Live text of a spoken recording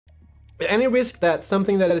Any risk that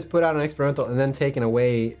something that is put out on experimental and then taken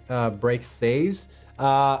away breaks saves?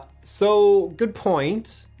 So good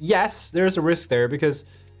point. Yes, there's a risk there because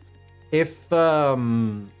if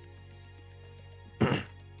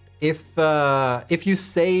if you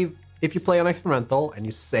save, if you play on experimental and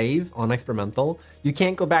you save on experimental, you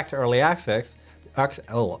can't go back to early access,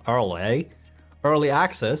 early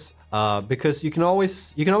access, because you can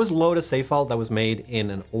always load a save file that was made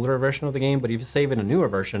in an older version of the game, but if you save in a newer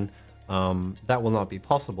version, that will not be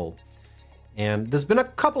possible. And there's been a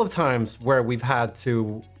couple of times where we've had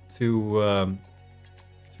to go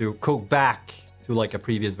back to like a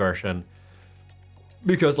previous version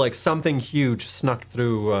because like something huge snuck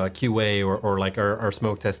through QA or like our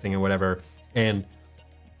smoke testing or whatever, and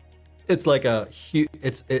it's like a huge,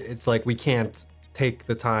 it's like we can't take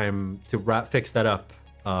the time to fix that up.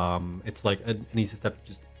 It's like an easy step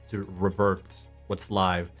just to revert what's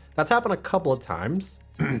live. That's happened a couple of times.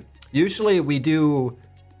 Usually we do,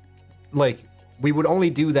 like, we would only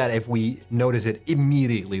do that if we notice it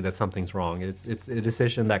immediately that something's wrong. It's a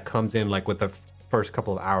decision that comes in like with the first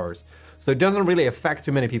couple of hours. So it doesn't really affect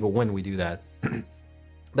too many people when we do that.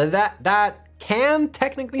 But that can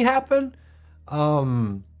technically happen.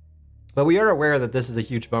 But we are aware that this is a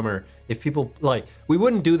huge bummer. If people, like, we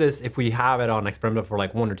wouldn't do this if we have it on experimental for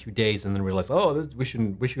like 1 or 2 days and then realize, oh, we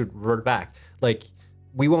should revert back. Like,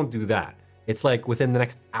 we won't do that. It's like within the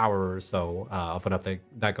next hour or so of an update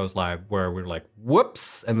that goes live where we're like,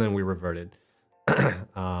 whoops, and then we reverted.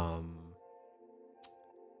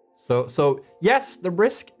 So yes, the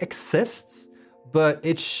risk exists, but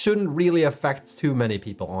it shouldn't really affect too many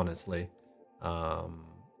people, honestly.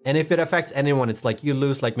 And if it affects anyone, it's like you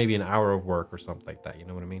lose like maybe an hour of work or something like that. You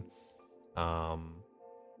know what I mean?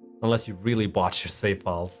 Unless you really botch your save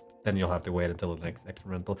files, then you'll have to wait until the next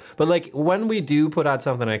experimental. But like when we do put out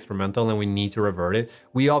something experimental and we need to revert it,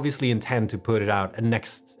 we obviously intend to put it out a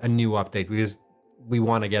new update because we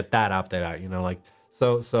want to get that update out, you know, like,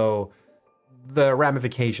 so the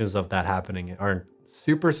ramifications of that happening aren't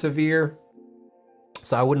super severe.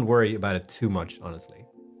 So I wouldn't worry about it too much, honestly.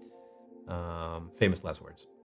 Famous last words.